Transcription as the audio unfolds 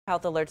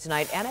Health alert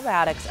tonight.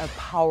 Antibiotics are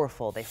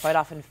powerful. They fight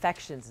off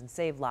infections and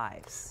save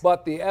lives.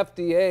 But the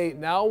FDA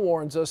now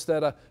warns us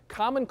that a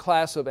common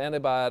class of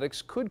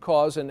antibiotics could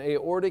cause an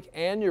aortic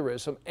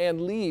aneurysm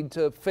and lead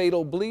to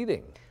fatal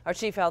bleeding. Our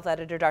chief health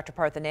editor, Dr.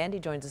 Nandi,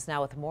 joins us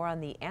now with more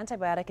on the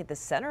antibiotic at the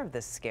center of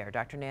this scare.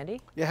 Dr.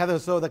 Nandi? Yeah, Heather,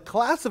 so the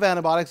class of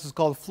antibiotics is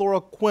called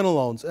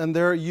fluoroquinolones, and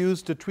they're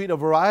used to treat a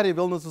variety of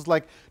illnesses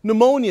like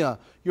pneumonia,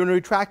 urinary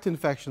tract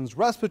infections,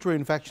 respiratory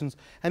infections,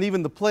 and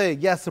even the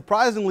plague. Yes,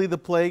 surprisingly, the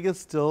plague is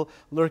still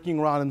lurking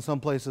around in some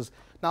places.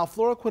 Now,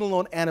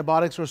 fluoroquinolone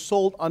antibiotics are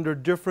sold under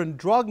different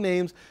drug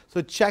names,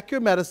 so check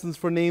your medicines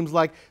for names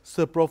like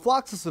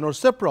ciprofloxacin or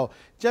Cipro,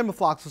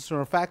 gemifloxacin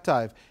or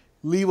Factive,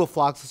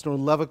 levofloxacin or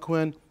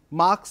Levaquin,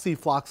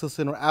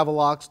 moxifloxacin or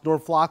Avalox,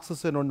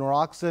 norfloxacin or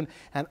Noroxin,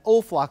 and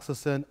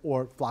ofloxacin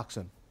or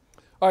Floxin.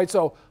 All right,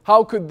 so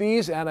how could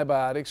these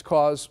antibiotics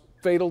cause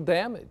fatal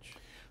damage?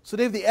 So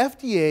Dave, the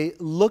FDA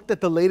looked at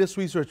the latest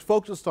research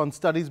focused on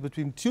studies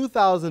between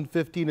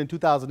 2015 and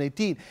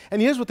 2018.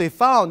 And here's what they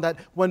found, that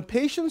when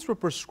patients were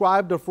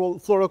prescribed a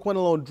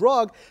fluoroquinolone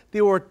drug,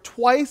 they were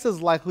twice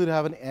as likely to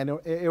have an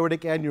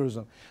aortic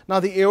aneurysm. Now,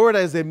 the aorta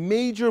is a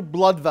major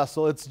blood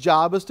vessel. Its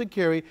job is to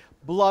carry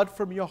blood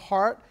from your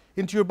heart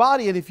into your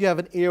body, and if you have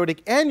an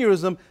aortic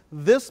aneurysm,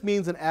 this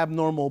means an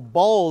abnormal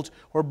bulge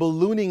or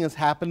ballooning has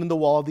happened in the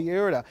wall of the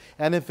aorta.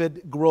 And if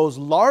it grows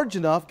large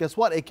enough, guess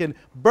what? It can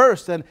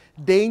burst, and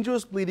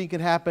dangerous bleeding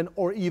can happen,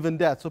 or even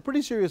death. So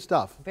pretty serious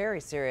stuff. Very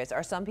serious.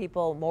 Are some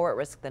people more at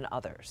risk than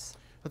others?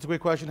 That's a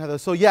great question, Heather.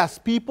 So yes,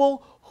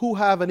 people who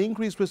have an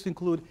increased risk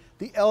include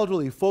the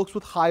elderly, folks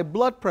with high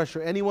blood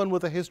pressure, anyone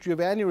with a history of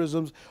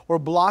aneurysms or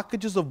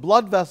blockages of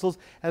blood vessels,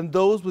 and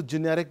those with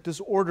genetic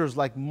disorders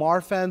like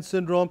Marfan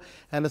syndrome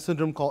and a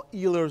syndrome called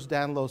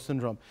Ehlers-Danlos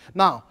syndrome.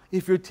 Now,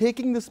 if you're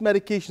taking this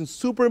medication,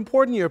 super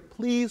important here,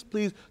 please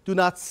do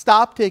not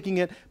stop taking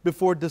it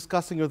before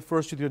discussing it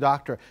first with your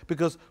doctor,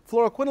 because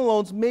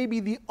fluoroquinolones may be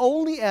the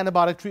only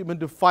antibiotic treatment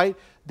to fight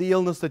the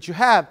illness that you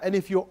have. And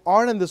if you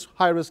aren't in this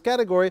high-risk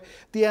category,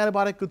 the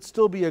antibiotic could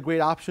still be a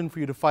great option for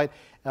you to fight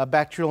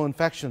bacterial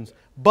infections.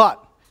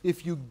 But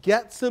if you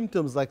get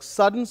symptoms like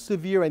sudden,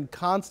 severe, and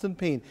constant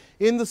pain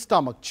in the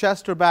stomach,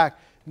 chest, or back,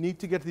 you need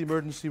to get to the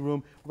emergency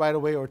room right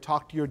away or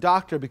talk to your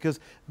doctor, because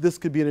this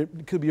could be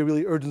a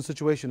really urgent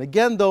situation.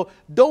 Again, though,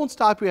 don't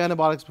stop your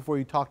antibiotics before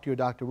you talk to your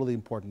doctor. Really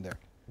important there.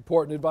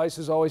 Important advice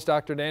as always,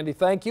 Dr. Nandi.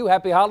 Thank you.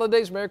 Happy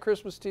holidays. Merry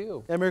Christmas to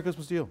you. And Merry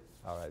Christmas to you.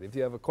 All right. If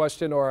you have a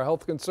question or a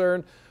health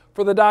concern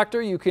for the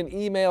doctor, you can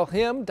email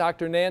him,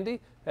 Dr. Nandi,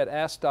 at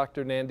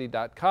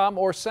AskDrNandi.com,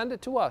 or send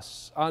it to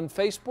us on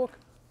Facebook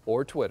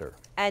or Twitter.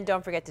 And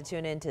don't forget to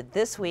tune in to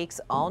this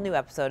week's all-new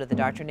episode of The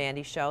Dr.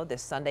 Nandi Show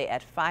this Sunday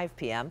at 5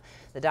 p.m.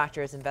 The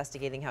doctor is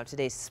investigating how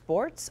today's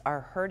sports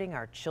are hurting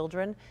our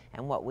children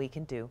and what we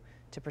can do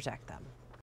to protect them.